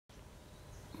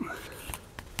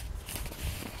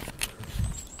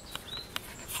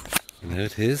And there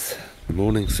it is, the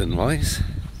morning sunrise.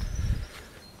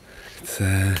 It's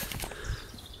get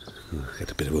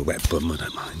a bit of a wet bum, I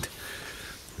don't mind.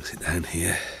 I'll sit down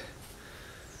here.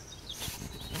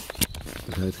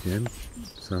 Out again.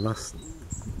 It's our last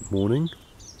morning.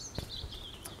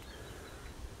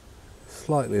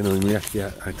 Slightly annoying, we have to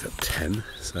get out at 10,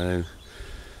 so it'd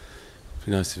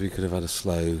be nice if we could have had a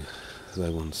slow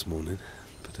one this morning.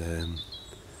 But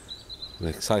we're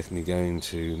excitingly going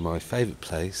to my favourite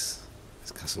place,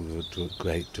 it's Castle of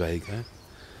Great Drago.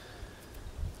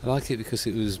 I like it because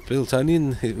it was built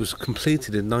it was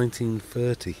completed in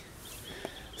 1930.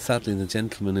 Sadly, the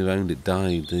gentleman who owned it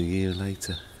died a year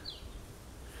later.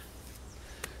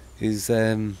 His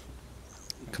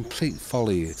complete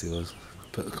folly it was,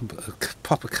 but a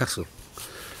proper castle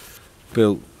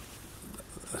built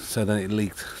so that it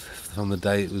leaked on the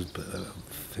day it was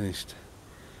finished.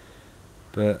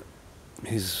 But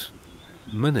his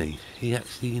money, he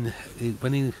actually,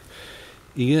 when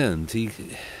he earned,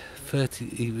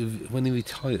 when he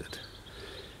retired,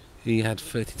 he had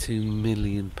 £32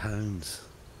 million.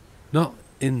 Not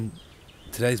in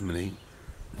today's money,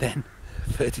 then.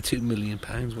 £32 million,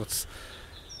 what's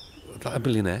like a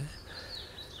billionaire?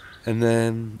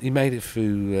 And he made it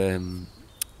through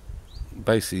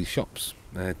basically shops,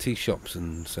 tea shops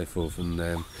and so forth,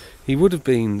 and he would have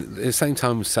been at the same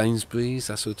time with Sainsbury's,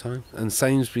 that sort of time, and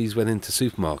Sainsbury's went into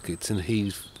supermarkets and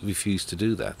he refused to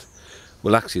do that.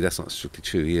 Well, actually that's not strictly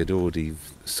true, he had already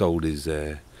sold his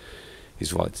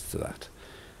rights to that,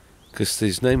 because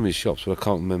his name of his shops, but I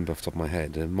can't remember off the top of my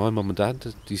head, my mum and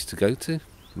dad used to go to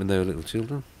when they were little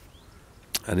children,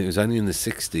 and it was only in the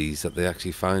 60s that they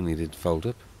actually finally did fold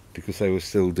up, because they were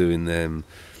still doing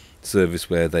service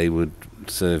where they would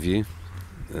serve you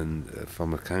and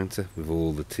from a counter with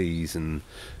all the teas and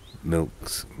milk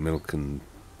and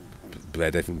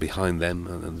bread, everything behind them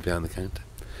and behind the counter.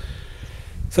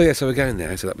 So yeah, so we're going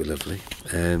there, so that'd be lovely.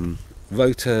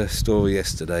 Wrote a story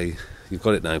yesterday, you've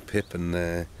got it now, Pip,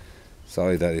 and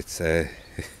sorry that it's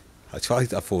I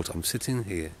thought I'm sitting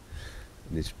here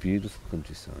in this beautiful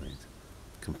countryside,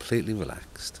 completely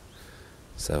relaxed.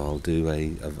 So I'll do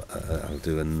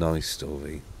a nice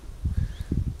story,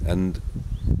 and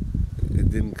it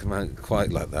didn't come out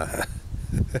quite like that,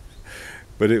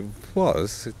 but it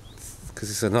was, because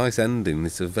it's a nice ending.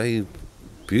 It's a very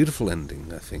beautiful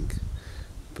ending, I think,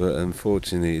 but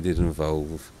unfortunately it did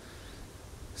involve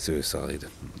suicide.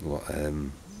 What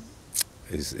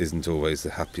isn't always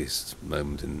the happiest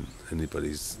moment in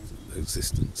anybody's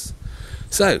existence.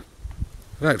 So,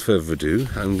 without further ado,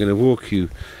 I'm going to walk you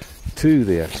to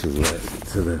the actual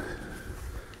to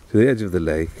the edge of the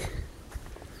lake.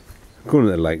 I'm calling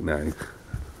it a lake now.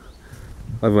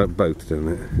 I've got a boat, don't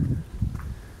it?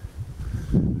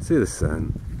 See the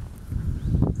sun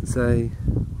and say,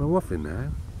 well, waffling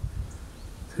now,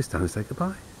 so it's time to say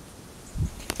goodbye.